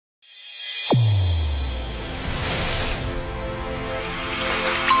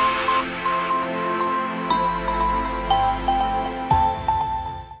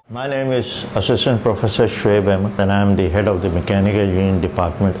My name is Assistant Professor Shoib and I am the head of the Mechanical Engineering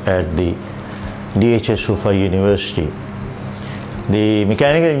Department at the DHA Suffa University. The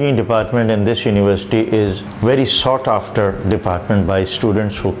Mechanical Engineering Department in this university is very sought after department by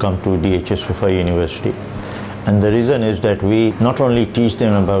students who come to DHA Suffa University. And the reason is that we not only teach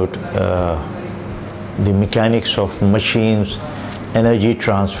them about the mechanics of machines, energy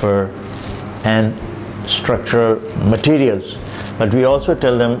transfer and structural materials, but we also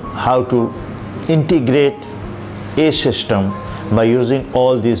tell them how to integrate a system by using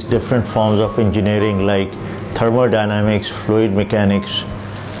all these different forms of engineering like thermodynamics, fluid mechanics,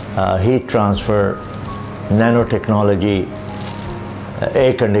 heat transfer, nanotechnology,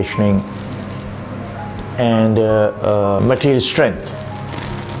 air conditioning, and material strength.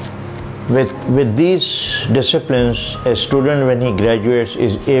 With these disciplines, a student when he graduates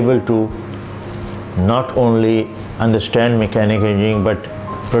is able to not only understand mechanical engineering but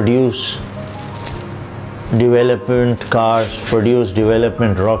produce development cars, produce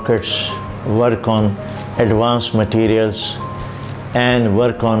development rockets, work on advanced materials and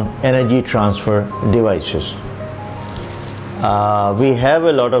work on energy transfer devices. We have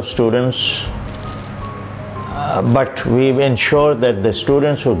a lot of students, but we ensure that the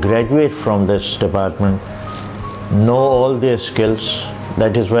students who graduate from this department know all their skills.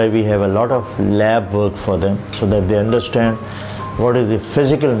 That is why we have a lot of lab work for them so that they understand what is the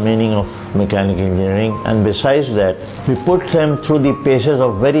physical meaning of mechanical engineering. And besides that, we put them through the paces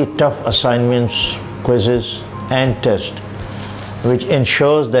of very tough assignments, quizzes and tests, which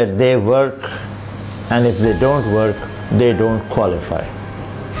ensures that they work, and if they don't work, they don't qualify.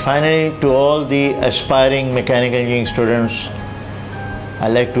 Finally, to all the aspiring mechanical engineering students, I'd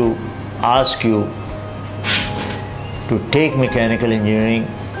like to ask you to take mechanical engineering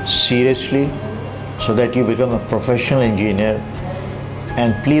seriously so that you become a professional engineer.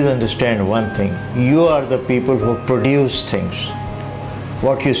 And please understand one thing: you are the people who produce things.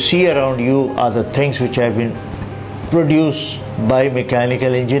 What you see around you are the things which have been produced by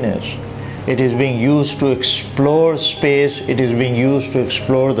mechanical engineers. It is being used to explore space, it is being used to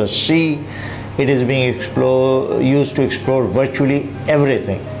explore the sea, it is being used to explore virtually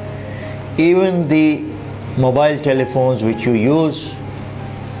everything. Even the mobile telephones which you use,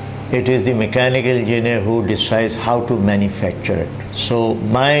 it is the mechanical engineer who decides how to manufacture it. So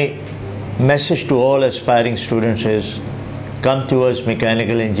my message to all aspiring students is, come towards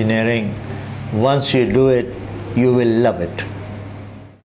mechanical engineering. Once you do it, you will love it.